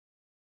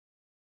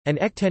An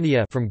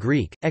ectenia from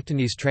Greek,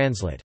 ektenes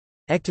translate.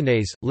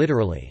 Ektenes,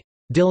 literally,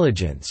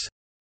 diligence,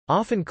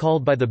 often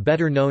called by the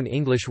better-known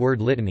English word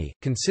litany,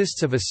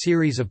 consists of a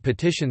series of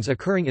petitions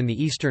occurring in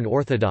the Eastern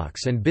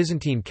Orthodox and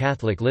Byzantine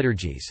Catholic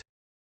liturgies.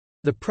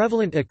 The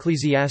prevalent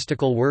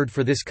ecclesiastical word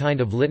for this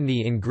kind of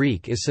litany in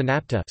Greek is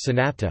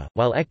synapta,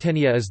 while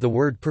ectenia is the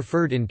word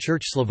preferred in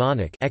Church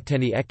Slavonic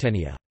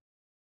ectenia.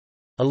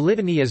 A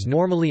litany is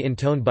normally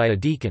intoned by a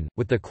deacon,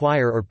 with the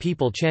choir or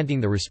people chanting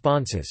the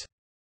responses.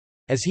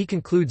 As he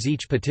concludes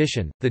each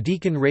petition, the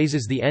deacon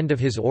raises the end of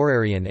his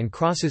orarion and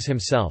crosses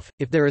himself.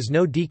 If there is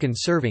no deacon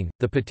serving,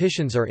 the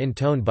petitions are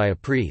intoned by a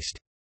priest.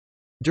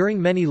 During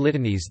many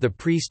litanies the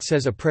priest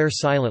says a prayer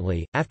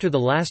silently. After the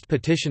last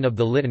petition of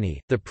the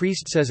litany, the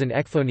priest says an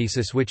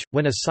ekphonesis which,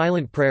 when a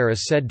silent prayer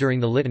is said during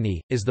the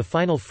litany, is the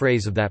final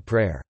phrase of that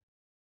prayer.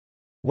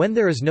 When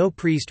there is no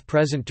priest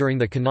present during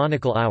the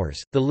canonical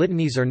hours, the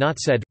litanies are not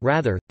said,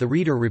 rather, the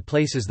reader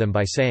replaces them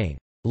by saying,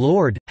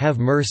 "Lord, have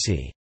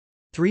mercy,"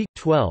 3,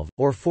 12,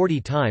 or 40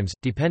 times,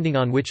 depending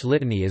on which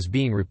litany is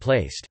being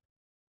replaced.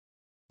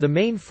 The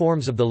main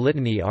forms of the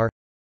litany are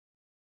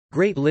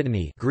Great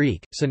Litany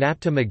Greek,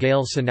 Synapta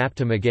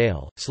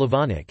Megale,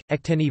 Slavonic,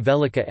 Ecteni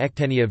Velika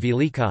Ectenia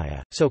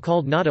Velikaya, so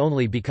called not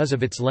only because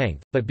of its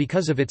length, but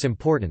because of its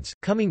importance,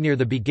 coming near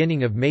the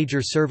beginning of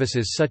major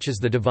services such as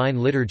the Divine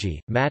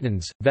Liturgy,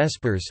 Matins,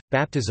 Vespers,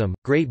 Baptism,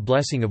 Great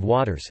Blessing of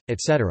Waters,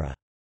 etc.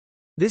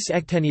 This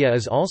ectenia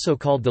is also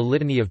called the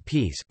Litany of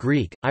Peace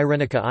Greek,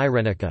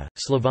 Irenika,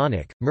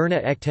 Slavonic,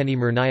 Myrna Ecteni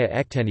Myrnaya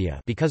Ectenia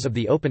because of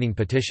the opening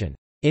petition,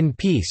 "In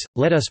peace,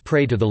 let us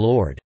pray to the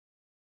Lord."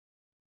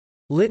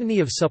 Litany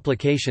of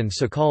Supplication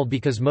so called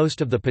because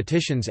most of the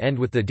petitions end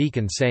with the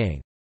deacon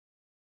saying,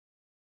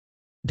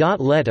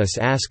 "Let us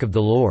ask of the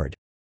Lord,"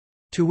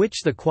 to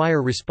which the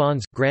choir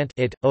responds, "Grant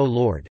it, O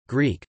Lord."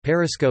 Greek,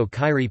 Perisko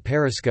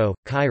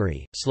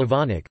Kyrie,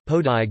 Slavonic,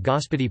 Podai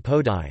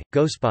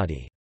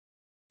Gospodi.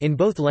 In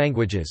both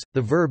languages,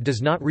 the verb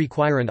does not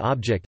require an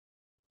object.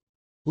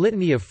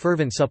 Litany of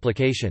Fervent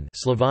Supplication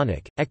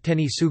Slavonic,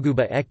 Ecteni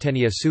Suguba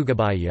Ectenia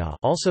Sugabaya,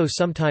 also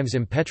sometimes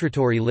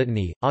impetratory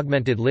litany,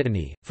 augmented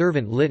litany,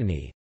 fervent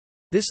litany.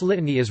 This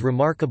litany is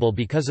remarkable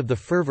because of the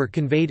fervor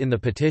conveyed in the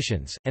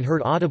petitions, and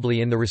heard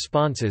audibly in the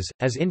responses,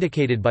 as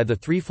indicated by the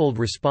threefold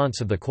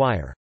response of the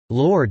choir,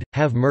 "Lord,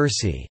 have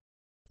mercy,"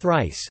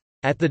 thrice.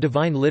 At the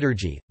Divine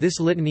Liturgy, this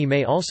litany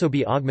may also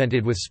be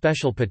augmented with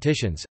special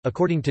petitions,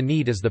 according to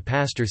need as the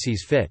pastor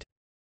sees fit.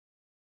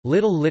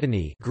 Little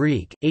Litany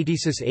Greek,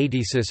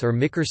 Adesis or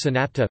Mikr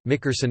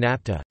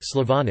Synapta,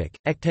 Slavonic,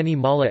 Ecteni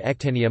Mala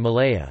Ectenia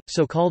Malaya,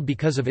 so called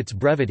because of its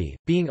brevity,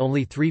 being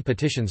only 3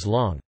 petitions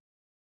long.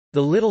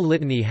 The Little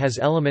Litany has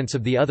elements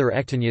of the other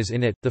ectenias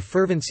in it, the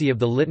fervency of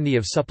the Litany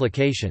of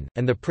Supplication,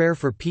 and the prayer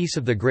for peace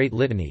of the Great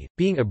Litany,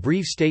 being a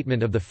brief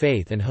statement of the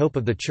faith and hope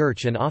of the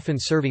Church and often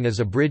serving as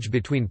a bridge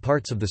between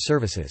parts of the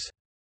services.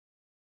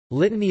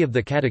 Litany of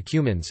the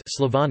Catechumens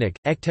Slavonic,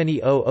 Ecteni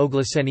o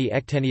Oglaseni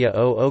Ectenia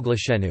o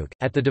Oglashenuk.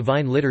 At the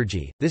Divine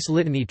Liturgy, this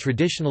litany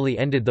traditionally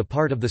ended the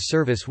part of the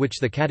service which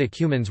the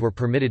catechumens were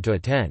permitted to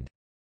attend.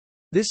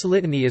 This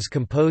litany is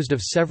composed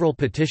of several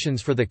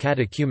petitions for the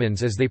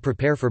catechumens as they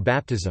prepare for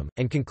baptism,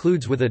 and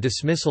concludes with a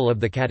dismissal of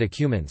the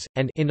catechumens,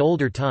 and in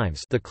older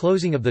times, the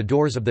closing of the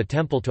doors of the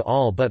temple to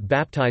all but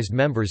baptized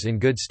members in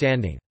good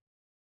standing.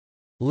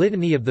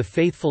 Litany of the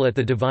Faithful. At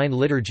the Divine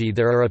Liturgy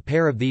there are a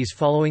pair of these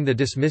following the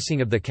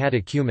dismissing of the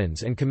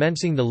catechumens and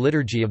commencing the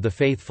Liturgy of the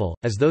Faithful,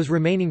 as those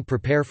remaining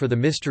prepare for the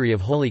mystery of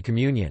Holy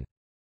Communion.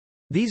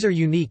 These are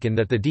unique in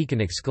that the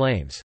deacon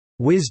exclaims,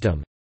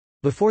 "Wisdom!"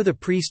 before the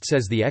priest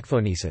says the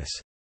ekphonesis.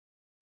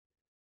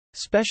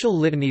 Special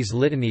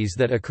litanies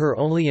that occur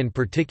only in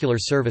particular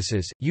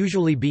services,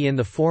 usually be in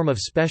the form of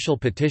special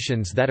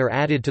petitions that are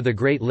added to the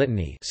Great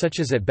Litany such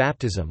as at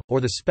baptism, or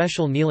the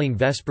special kneeling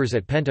Vespers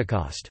at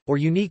Pentecost, or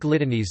unique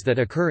litanies that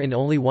occur in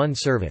only one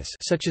service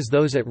such as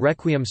those at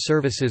Requiem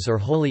services or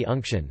Holy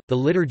Unction. The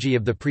Liturgy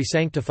of the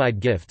Presanctified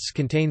Gifts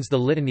contains the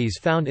litanies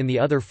found in the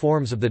other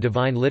forms of the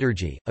Divine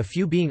Liturgy, a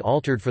few being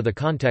altered for the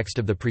context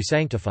of the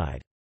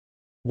presanctified.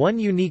 One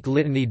unique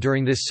litany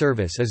during this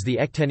service is the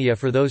Ectenia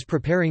for those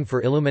preparing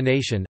for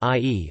illumination,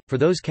 i.e., for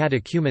those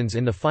catechumens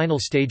in the final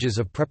stages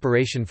of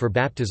preparation for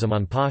baptism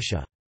on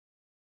Pascha.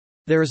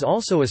 There is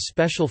also a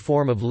special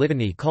form of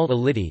litany called a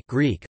liti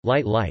Greek,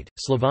 light,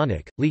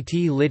 Slavonic,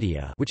 liti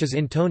Lydia, which is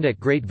intoned at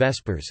Great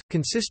Vespers,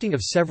 consisting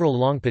of several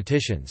long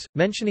petitions,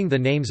 mentioning the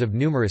names of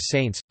numerous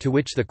saints, to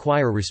which the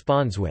choir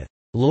responds with,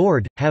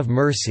 "Lord, have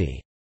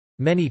mercy,"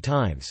 many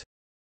times.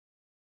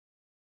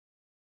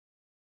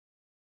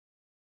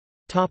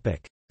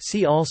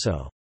 See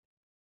also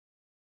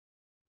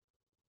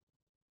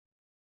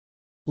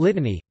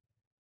Litany.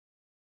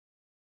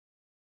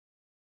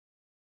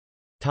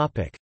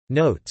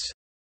 Notes.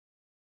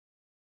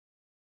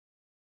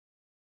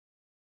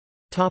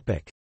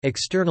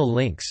 External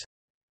links.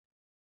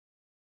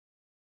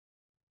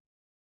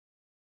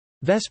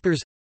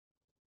 Vespers.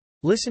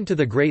 Listen to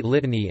the Great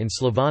Litany in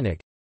Slavonic.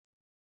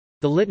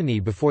 The Litany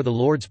before the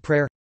Lord's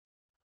Prayer.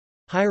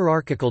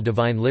 Hierarchical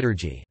Divine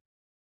Liturgy.